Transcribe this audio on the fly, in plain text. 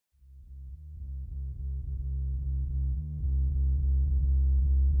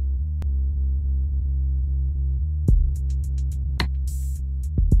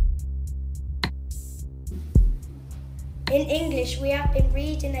In English, we have been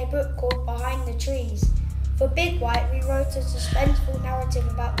reading a book called Behind the Trees. For Big White, we wrote a suspenseful narrative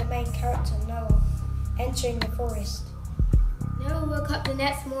about the main character, Noah, entering the forest. Noah woke up the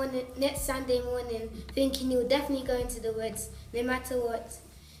next Sunday morning, thinking he would definitely go into the woods, no matter what.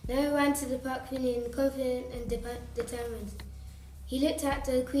 Noah ran to the park feeling confident and determined. He looked at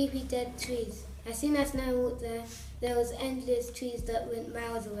the creepy dead trees. As soon as Noah walked there was endless trees that went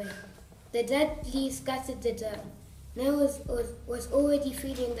miles away. The dead leaves scattered the dirt. Noah was already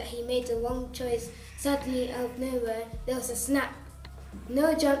feeling that he made the wrong choice. Suddenly, out of nowhere, there was a snap.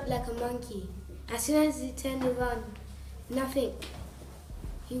 Noah jumped like a monkey. As soon as he turned around, nothing.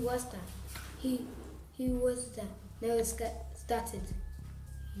 He was there. He was there. Noah started.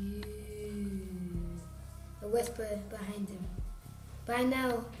 A whisper behind him. By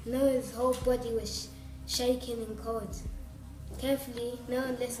now, Noah's whole body was shaking and cold. Carefully,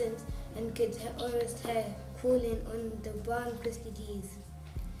 Noah listened and could almost hear crawling on the brown crispy leaves.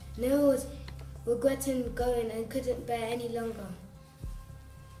 Noah was regretting going and couldn't bear any longer.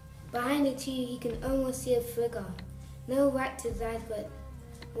 Behind the tree, he could almost see a figure. Noah racked his eyes, but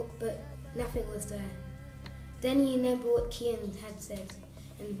nothing was there. Then he remembered what Kian had said,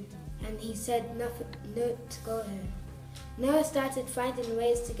 and he said nothing, no to go here. Noah started finding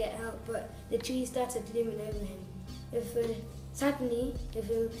ways to get out, but the tree started looming over him. Suddenly, with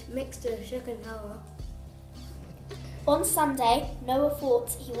a mixture of shock and horror. On Sunday, Noah thought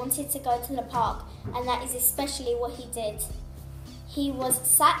he wanted to go to the park, and that is especially what he did. He was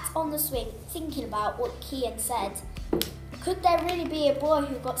sat on the swing thinking about what Kian said. Could there really be a boy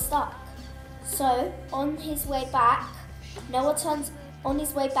who got stuck? So, on his way back, Noah turns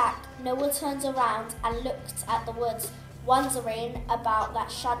around and looked at the woods, wondering about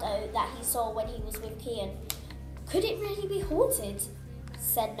that shadow that he saw when he was with Kian. Could it really be haunted?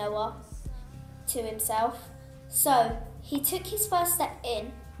 Said Noah to himself. So, he took his first step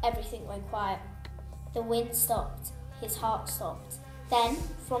in. Everything went quiet. The wind stopped. His heart stopped. Then,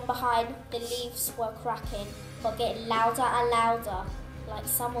 from behind, the leaves were cracking, but getting louder and louder, like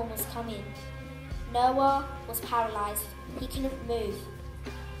someone was coming. Noah was paralysed. He couldn't move.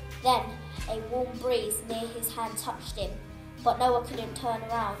 Then, a warm breeze near his hand touched him, but Noah couldn't turn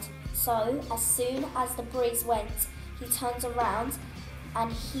around. So, as soon as the breeze went, he turned around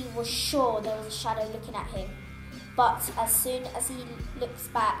and he was sure there was a shadow looking at him. But as soon as he looks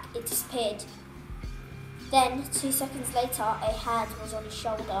back, it disappeared. Then, 2 seconds later, a hand was on his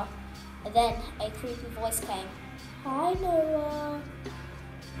shoulder. And then a creepy voice came. "Hi, Noah."